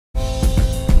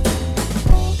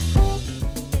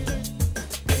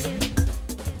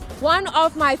One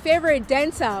of my favorite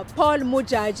dancer, Paul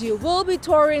Mujaji, will be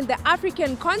touring the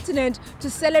African continent to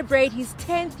celebrate his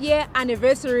 10th year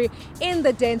anniversary in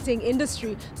the dancing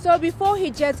industry. So before he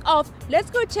jets off,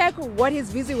 let's go check what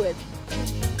he's busy with.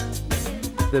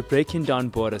 The Breaking Down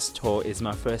Borders tour is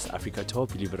my first Africa tour,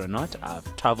 believe it or not.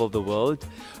 I've traveled the world,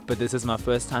 but this is my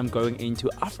first time going into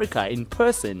Africa in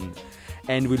person.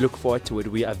 And we look forward to it.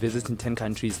 We are visiting 10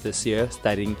 countries this year,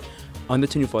 starting on the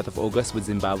 24th of August with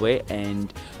Zimbabwe,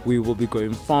 and we will be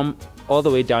going from all the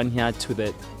way down here to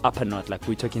the upper north, like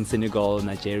we're talking Senegal,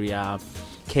 Nigeria,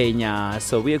 Kenya.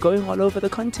 So we are going all over the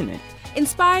continent.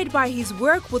 Inspired by his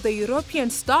work with the European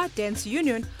Star Dance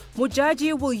Union,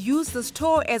 Mujaji will use this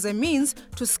tour as a means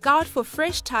to scout for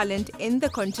fresh talent in the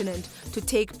continent to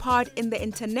take part in the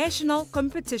international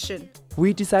competition.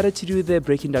 We decided to do the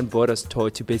Breaking Down Borders tour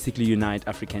to basically unite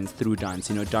Africans through dance.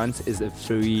 You know, dance is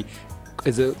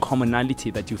a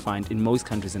commonality that you find in most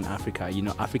countries in Africa. You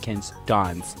know, Africans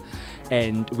dance.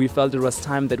 And we felt it was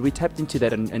time that we tapped into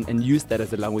that and used that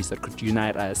as a language that could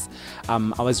unite us.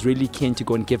 I was really keen to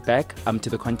go and give back to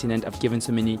the continent. I've given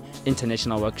so many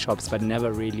international workshops, but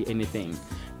never really anything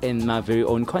in my very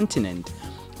own continent.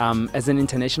 As an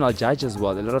international judge as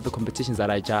well, a lot of the competitions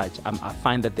that I judge, I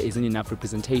find that there isn't enough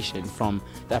representation from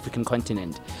the African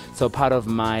continent. So part of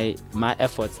my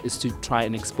efforts is to try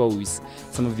and expose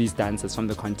some of these dancers from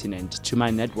the continent to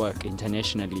my network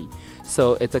internationally.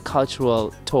 So it's a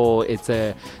cultural tour, it's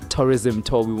a tourism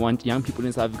tour. We want young people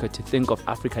in South Africa to think of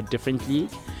Africa differently,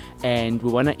 and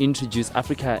we want to introduce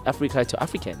Africa to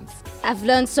Africans. I've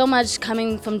learned so much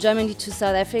coming from Germany to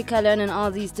South Africa, learning all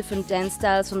these different dance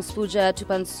styles, from Spuja to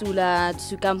Pansula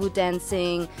to Gambu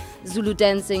dancing, Zulu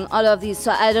dancing, all of these.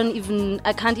 So I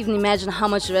can't even imagine how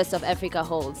much the rest of Africa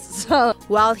holds. So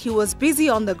while he was busy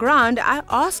on the ground, I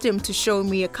asked him to show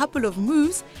me a couple of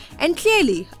moves, and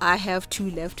clearly I have two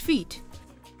left feet.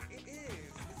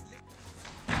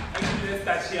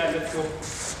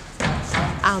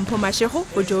 I'm Pomasheho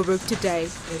for Joburg Today.